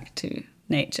coming back to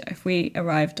nature. If we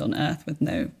arrived on Earth with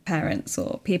no parents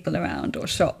or people around or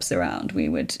shops around, we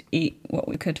would eat what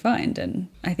we could find. And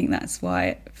I think that's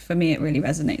why, for me, it really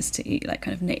resonates to eat like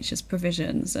kind of nature's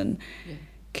provisions and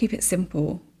keep it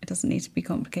simple. It doesn't need to be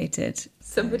complicated.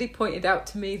 Somebody pointed out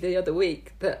to me the other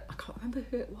week that, I can't remember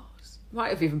who it was. It might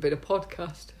have even been a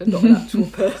podcast and not an actual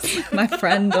person. My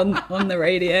friend on the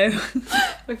radio.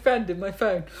 My friend in my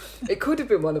phone. It could have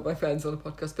been one of my friends on a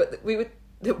podcast, but we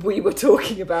were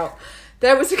talking about,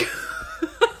 there was a...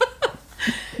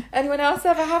 Anyone else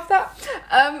ever have that?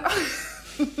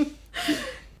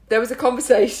 There was a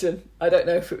conversation, I don't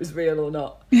know if it was real or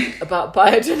not, about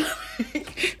biodynamic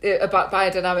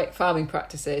farming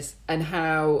practices and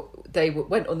how they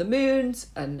went on the moons,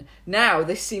 and now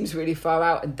this seems really far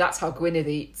out, and that's how Gwynedd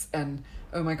eats, and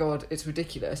oh my God, it's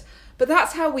ridiculous. But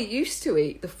that's how we used to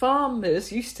eat. The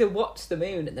farmers used to watch the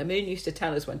moon, and the moon used to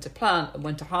tell us when to plant and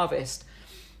when to harvest.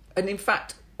 And in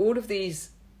fact, all of these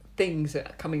things are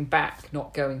coming back,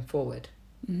 not going forward.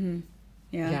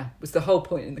 Yeah, was the whole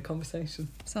point in the conversation.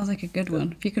 Sounds like a good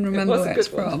one. If you can remember where it's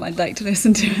from, I'd like to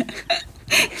listen to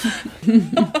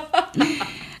it.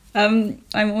 I'm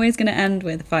always going to end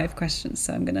with 5 questions,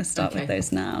 so I'm going to start with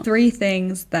those now. 3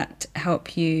 things that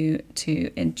help you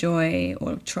to enjoy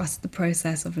or trust the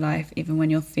process of life, even when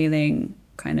you're feeling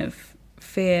kind of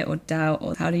fear or doubt,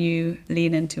 or how do you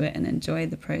lean into it and enjoy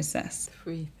the process?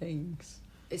 3 things.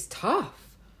 It's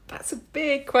tough. That's a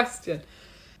big question.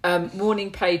 Morning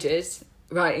pages.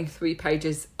 Writing 3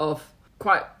 pages of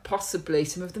quite possibly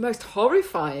some of the most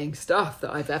horrifying stuff that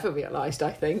I've ever realised,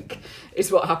 I think,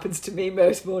 is what happens to me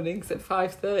most mornings at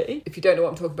 5:30. If you don't know what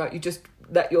I'm talking about, you just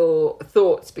let your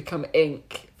thoughts become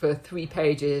ink for 3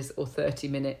 pages or 30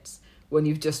 minutes when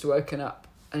you've just woken up.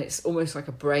 And it's almost like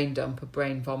a brain dump, a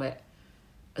brain vomit.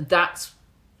 And that's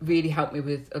really helped me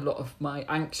with a lot of my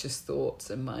anxious thoughts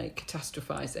and my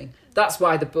catastrophizing. That's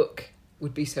why the book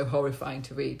would be so horrifying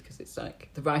to read, because it's like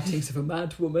the writings of a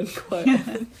mad woman quite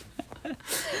often.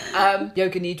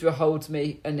 Yoga Nidra holds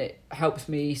me, and it helps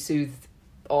me soothe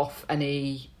off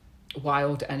any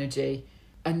wild energy,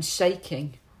 and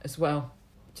shaking as well.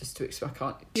 Just to explain, I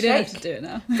can't. You don't have to do it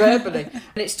now. Verbally.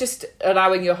 And it's just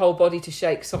allowing your whole body to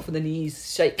shake, soften the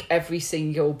knees, shake every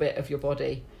single bit of your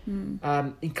body,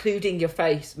 including your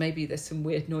face. Maybe there's some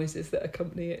weird noises that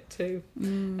accompany it too.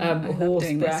 I love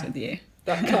doing this with you.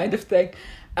 That kind of thing.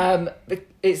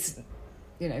 It's,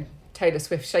 Taylor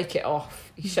Swift, shake it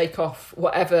off. You shake off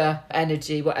whatever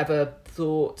energy, whatever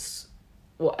thoughts,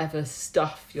 whatever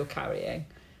stuff you're carrying.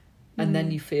 And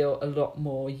then you feel a lot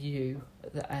more you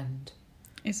at the end.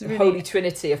 It's really, the holy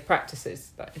trinity of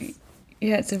practices. That is.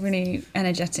 Yeah, it's a really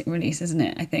energetic release, isn't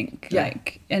it? I think. Yeah.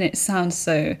 And it sounds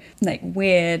so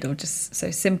weird or just so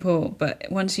simple, but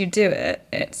once you do it,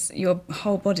 it's your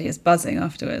whole body is buzzing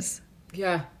afterwards.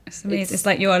 Yeah. It's amazing. It's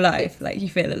like you're alive, you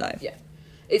feel alive. Yeah.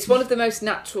 It's one of the most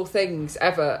natural things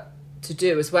ever to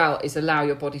do as well, is allow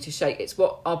your body to shake. It's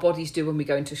what our bodies do when we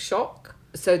go into shock,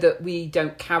 so that we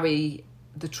don't carry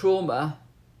the trauma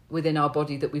within our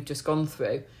body that we've just gone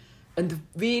through. And the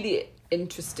really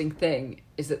interesting thing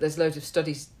is that there's loads of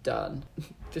studies done,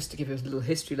 just to give you a little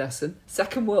history lesson.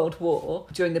 Second World War,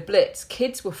 during the Blitz,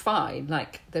 kids were fine.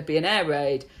 There'd be an air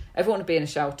raid, everyone would be in a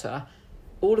shelter.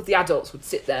 All of the adults would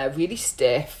sit there really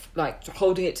stiff,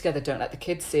 holding it together, don't let the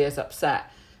kids see us upset.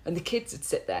 And the kids would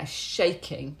sit there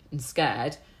shaking and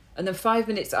scared. And then 5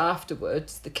 minutes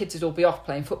afterwards, the kids would all be off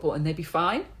playing football and they'd be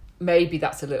fine. Maybe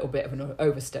that's a little bit of an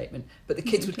overstatement, but the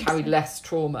kids would carry less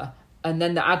trauma. And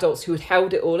then the adults who had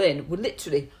held it all in were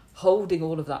literally holding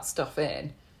all of that stuff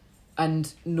in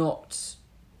and not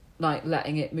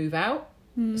letting it move out.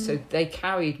 So they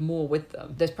carried more with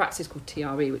them. There's practice called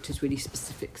TRE, which is really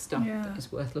specific stuff that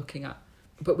is worth looking at.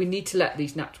 But we need to let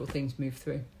these natural things move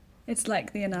through. It's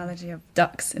like the analogy of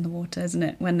ducks in the water, isn't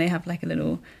it? When they have a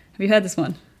little... Have you heard this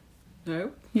one?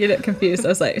 No. You look confused. I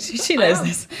was like, she knows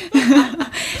this.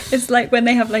 It's like when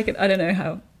they have I don't know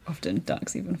how often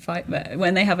ducks even fight, but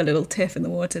when they have a little tiff in the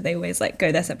water, they always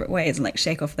go their separate ways and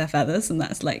shake off their feathers. And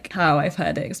that's how I've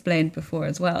heard it explained before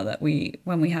as well, that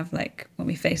when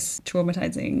we face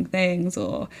traumatizing things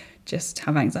or just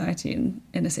have anxiety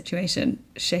in a situation,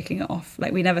 shaking it off,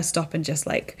 we never stop and just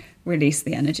release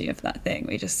the energy of that thing.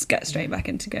 We just get straight back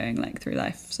into going through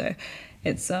life. So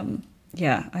it's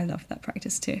I love that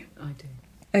practice too. I do.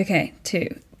 Okay,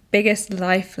 2. Biggest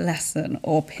life lesson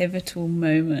or pivotal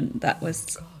moment that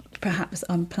was perhaps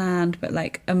unplanned, but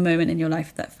a moment in your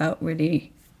life that felt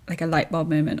really a light bulb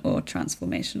moment or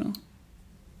transformational.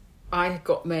 I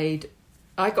got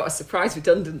a surprise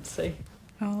redundancy.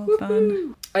 Oh, Woo-hoo!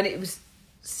 Fun. And it was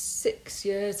 6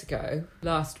 years ago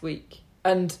last week.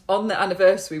 And on the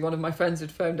anniversary, one of my friends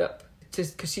had phoned up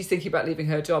because she's thinking about leaving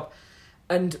her job.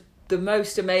 And the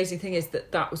most amazing thing is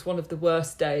that was one of the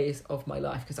worst days of my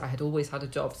life, because I had always had a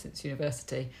job since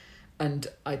university and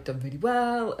I'd done really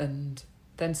well, and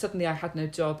then suddenly I had no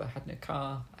job, I had no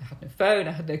car, I had no phone,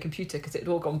 I had no computer, because it had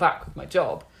all gone back with my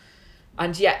job.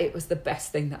 And yet it was the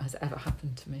best thing that has ever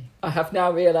happened to me. I have now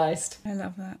realised. I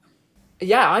love that.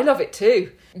 Yeah, I love it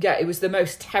too. Yeah, it was the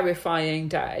most terrifying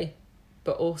day,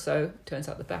 but also turns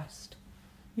out the best.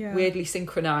 Yeah. Weirdly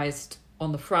synchronised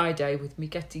on the Friday with me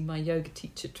getting my yoga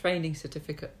teacher training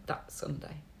certificate that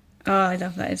Sunday. Oh, I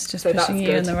love that. It's just pushing you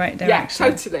in the right direction.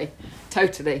 Yeah,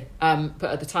 totally. But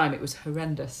at the time it was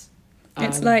horrendous.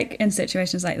 It's in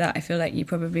situations like that, I feel like you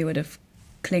probably would have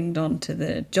clinged on to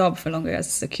the job for longer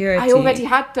as security. I already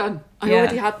had done.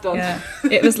 Yeah.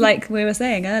 It was we were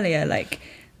saying earlier,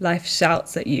 life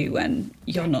shouts at you when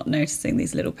you're not noticing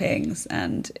these little pings,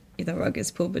 and the rug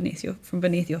is pulled from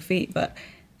beneath your feet, but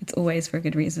it's always for a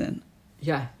good reason.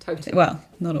 Yeah, totally. Well,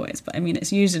 not always, but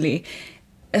it's usually,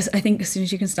 I think as soon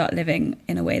as you can start living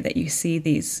in a way that you see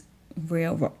these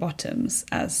real rock bottoms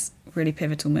as really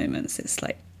pivotal moments, it's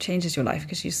changes your life,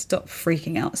 because you stop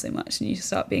freaking out so much and you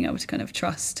start being able to kind of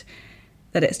trust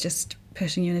that it's just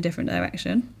pushing you in a different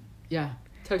direction. Yeah,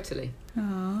 totally.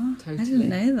 Oh, totally. I didn't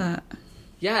know that.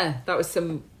 Yeah, that was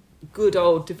some good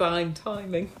old divine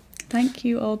timing. Thank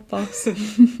you, old boss.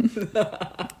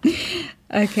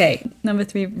 Okay, number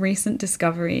 3, recent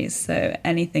discoveries. So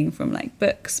anything from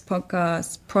books,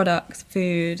 podcasts, products,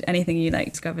 food, anything you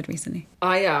discovered recently?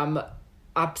 I am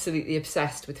absolutely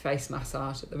obsessed with face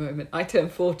massage at the moment. I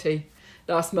turned 40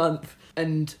 last month,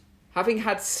 and having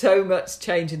had so much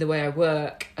change in the way I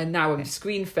work, and now I'm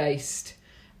screen faced,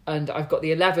 and I've got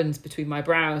the 11s between my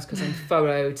brows because I'm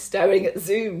furrowed staring at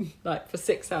Zoom like for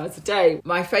 6 hours a day.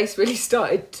 My face really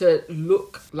started to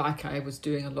look like I was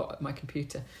doing a lot at my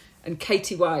computer. And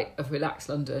Katie White of Relax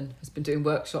London has been doing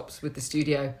workshops with the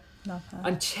studio. Love her.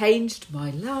 And changed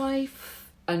my life.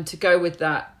 And to go with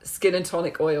that, Skin and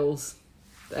Tonic oils,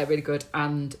 they're really good,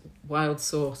 and Wild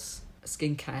Source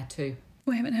skincare too.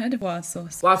 Oh, I haven't heard of Wild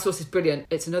Source. Wild Source is brilliant.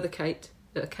 It's another Kate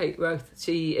Roth.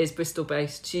 She is Bristol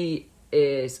based. She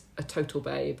is a total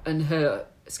babe, and her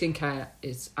skincare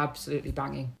is absolutely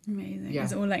banging. Amazing. Yeah.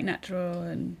 Is it all like natural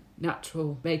and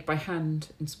natural, made by hand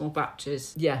in small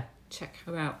batches? Yeah, check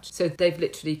her out. So they've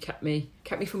literally kept me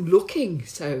from looking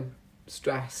so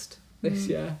stressed this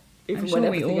year. Even I'm sure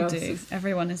when we everything all else do. is...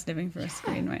 Everyone is living for a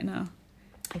screen right now.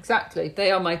 Exactly.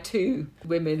 They are my 2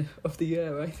 women of the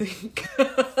year, I think.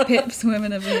 Pip's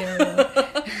Women of the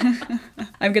Year.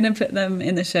 I'm going to put them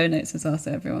in the show notes as well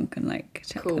so everyone can like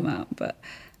check them out. But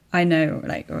I know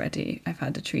like already I've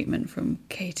had a treatment from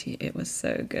Katie. It was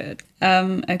so good.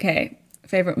 Okay.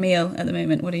 Favourite meal at the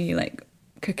moment? What are you like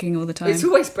cooking all the time? It's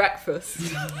always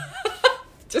breakfast.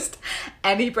 Just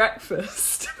any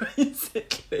breakfast,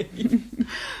 basically.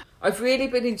 I've really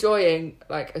been enjoying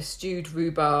like a stewed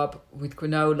rhubarb with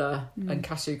granola and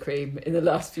cashew cream in the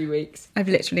last few weeks. I've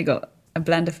literally got a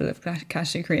blender full of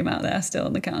cashew cream out there still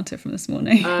on the counter from this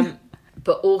morning.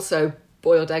 But also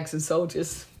boiled eggs and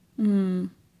soldiers.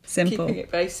 Simple. Keeping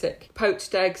it basic.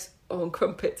 Poached eggs on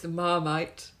crumpets and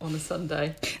Marmite on a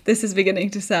Sunday. This is beginning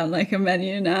to sound like a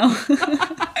menu now.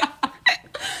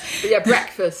 But yeah,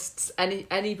 breakfasts.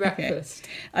 Any breakfast.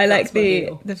 Okay. I like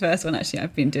the first one actually.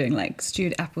 I've been doing like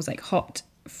stewed apples, like hot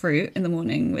fruit in the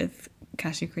morning with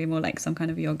cashew cream or like some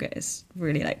kind of yogurt is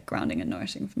really like grounding and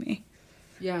nourishing for me.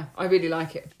 Yeah, I really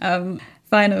like it.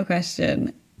 Final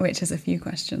question, which is a few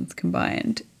questions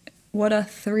combined. What are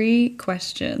 3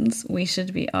 questions we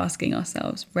should be asking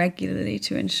ourselves regularly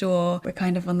to ensure we're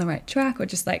kind of on the right track, or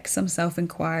just like some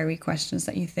self-inquiry questions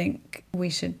that you think we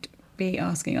should be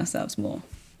asking ourselves more?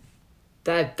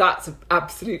 That's an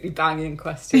absolutely banging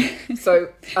question.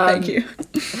 So, thank you.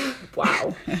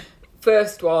 Wow.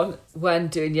 First one, when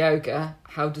doing yoga,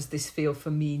 how does this feel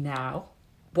for me now?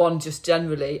 One, just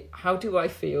generally, how do I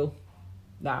feel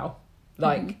now?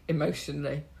 Like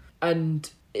emotionally. And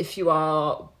if you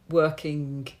are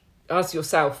working as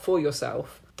yourself, for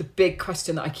yourself, the big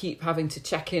question that I keep having to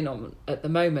check in on at the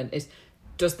moment is,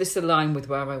 does this align with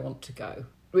where I want to go?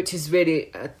 Which is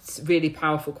really a really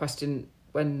powerful question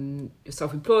when you're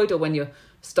self-employed or when you're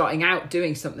starting out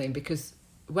doing something, because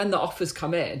when the offers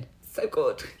come in, so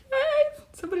good, yay,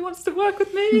 somebody wants to work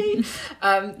with me.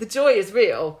 The joy is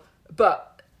real,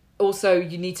 but also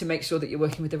you need to make sure that you're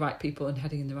working with the right people and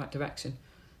heading in the right direction.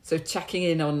 So checking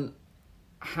in on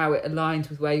how it aligns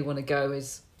with where you want to go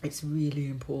it's really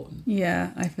important.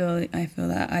 Yeah, I feel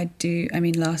that. I do. I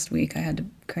mean, last week I had a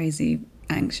crazy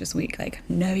anxious week, like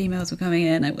no emails were coming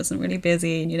in, I wasn't really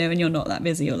busy, and you know, when you're not that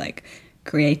busy, you're like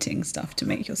creating stuff to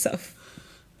make yourself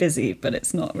busy, but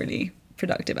it's not really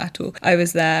productive at all. I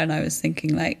was there and I was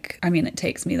thinking like, I mean, it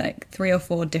takes me like 3 or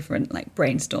 4 different like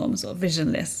brainstorms or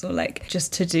vision lists or like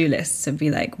just to-do lists to be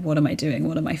like, what am I doing?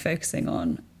 What am I focusing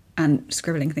on? And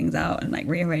scribbling things out and like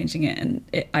rearranging it. And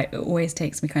it always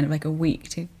takes me kind of like a week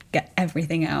to get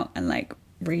everything out and like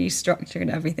restructured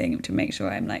everything to make sure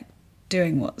I'm like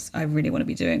doing what I really want to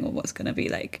be doing or what's going to be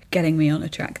like getting me on a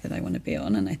track that I want to be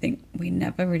on. And I think we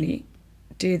never really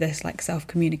do this like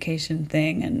self-communication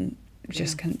thing and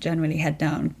just can generally head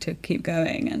down to keep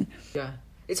going. And yeah,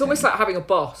 it's almost like having a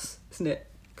boss, isn't it?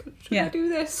 Should I do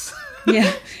this?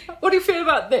 Yeah. What do you feel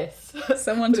about this?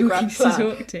 Someone to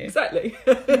talk to. Exactly.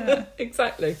 Yeah.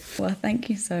 Exactly. Well, thank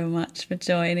you so much for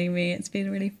joining me. It's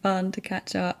been really fun to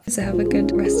catch up. So have a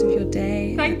good rest of your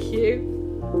day. Thank you.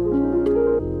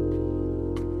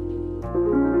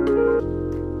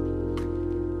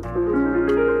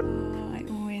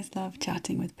 Love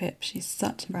chatting with Pip. She's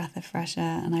such a breath of fresh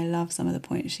air, and I love some of the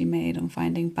points she made on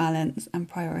finding balance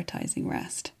and prioritising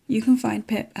rest. You can find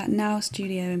Pip at Now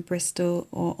Studio in Bristol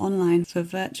or online for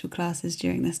virtual classes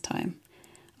during this time.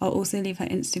 I'll also leave her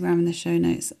Instagram in the show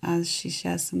notes as she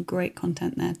shares some great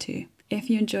content there too. If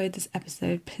you enjoyed this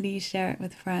episode, please share it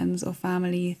with friends or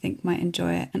family you think might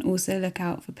enjoy it, and also look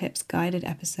out for Pip's guided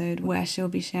episode where she'll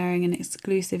be sharing an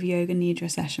exclusive Yoga Nidra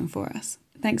session for us.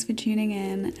 Thanks for tuning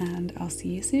in, and I'll see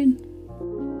you soon.